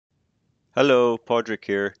Hello, Padraig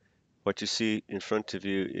here. What you see in front of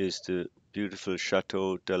you is the beautiful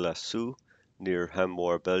Chateau de Lassus near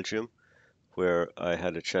Hamoir, Belgium, where I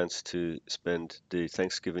had a chance to spend the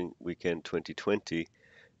Thanksgiving weekend 2020,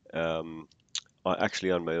 um,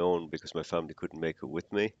 actually on my own because my family couldn't make it with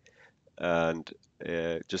me, and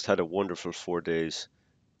just had a wonderful 4 days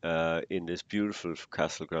in this beautiful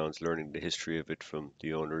castle grounds, learning the history of it from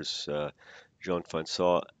the owners,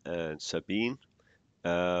 Jean-François and Sabine,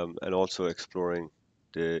 and also exploring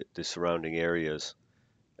the surrounding areas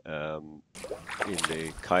um, in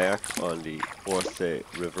the kayak on the Orthe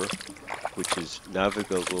River, which is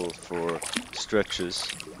navigable for stretches,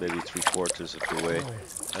 maybe three-quarters of the way,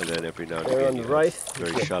 and then every now and There again on the you have right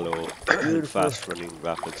very is shallow the and beautiful fast-running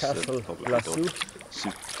rapids that Castle probably don't Lassus,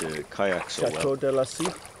 suit the kayak so well. Chateau de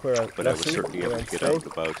Lassus, But I was Lassus, certainly where able I'm to get out staying.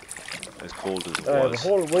 and about, as cold as it I have a was,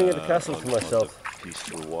 whole wing of the castle to on the myself.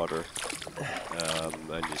 peaceful water.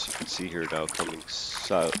 And as you can see here now, coming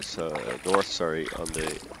north, sorry, on the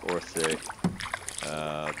Orthe,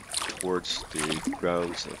 uh, towards the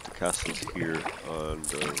grounds of the castle here on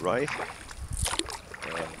the right.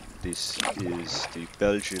 This is the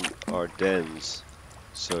Belgian Ardennes,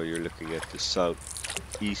 so you're looking at the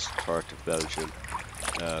southeast part of Belgium.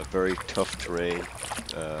 Very tough terrain.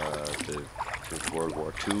 During World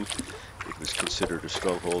War II, it was considered a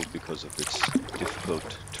stronghold because of its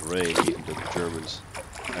difficult terrain, even though the Germans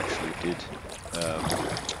actually did um,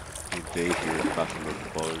 invade here in the Battle of the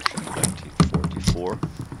Bulge in 1944.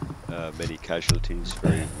 Many casualties,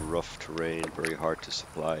 very rough terrain, very hard to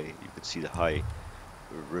supply. You can see the high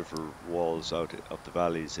river walls out of the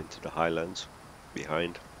valleys into the highlands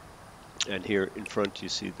behind. And here in front you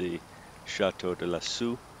see the Chateau de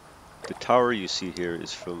Lassus. The tower you see here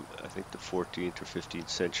is from, I think, the 14th or 15th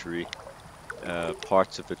century.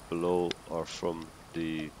 Parts of it below are from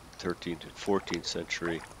the 13th and 14th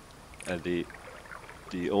century, and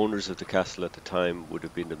the owners of the castle at the time would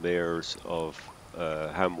have been the mayors of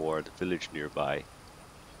Hamoir, the village nearby.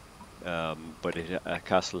 But a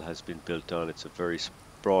castle has been built on. It's a very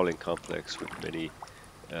sprawling complex with many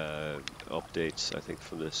updates. I think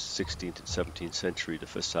from the 16th and 17th century, the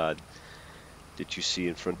facade that you see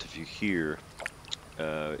in front of you here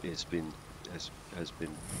has been has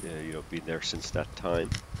been been there since that time.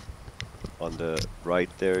 On the right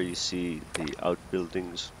there, you see the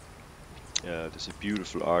outbuildings. There's a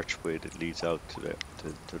beautiful archway that leads out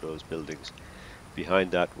to those buildings.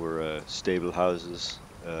 Behind that were stable houses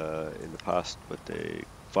in the past, but the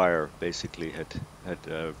fire basically had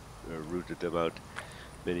rooted them out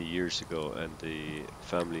many years ago, and the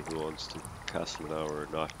family who owns the castle now are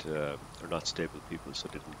not stable people, so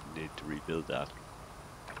didn't need to rebuild that.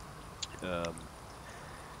 Um,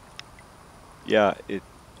 yeah, it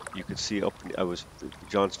you could see up. I was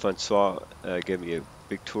Jean Francois gave me a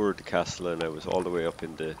big tour of the castle, and I was all the way up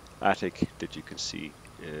in the attic that you can see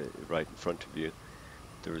right in front of you.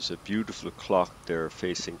 There is a beautiful clock there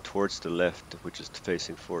facing towards the left, which is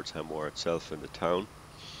facing towards Hamoir itself in the town,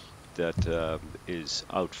 that is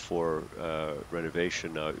out for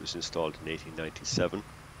renovation now. It was installed in 1897,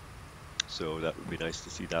 so that would be nice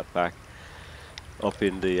to see that back. Up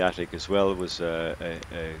in the attic as well was a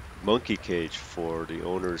monkey cage for the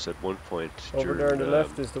owners at one point Over there on during the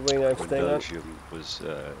left is the wing I'm when staying on. Belgium was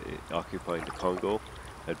occupying the Congo,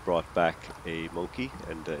 had brought back a monkey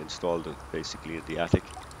and installed it basically in the attic.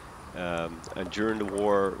 And during the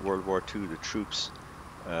war, World War II, the troops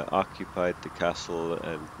occupied the castle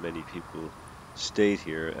and many people stayed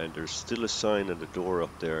here. And there's still a sign on the door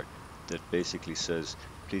up there that basically says,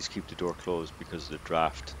 please keep the door closed because of the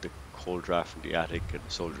draft, the cold draft from the attic, and the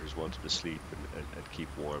soldiers wanted to sleep and keep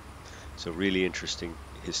warm. So really interesting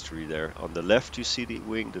history there. On the left, you see the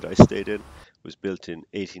wing that I stayed in was built in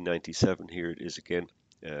 1897. Here it is again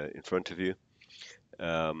in front of you.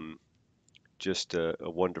 Um, just a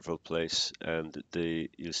wonderful place, and the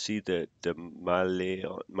you see the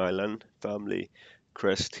Milan family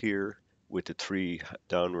crest here with the three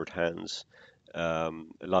downward hands.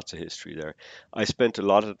 Lots of history there. I spent a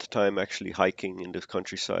lot of the time actually hiking in the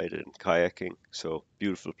countryside and kayaking, so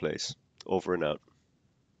beautiful place. Over and out.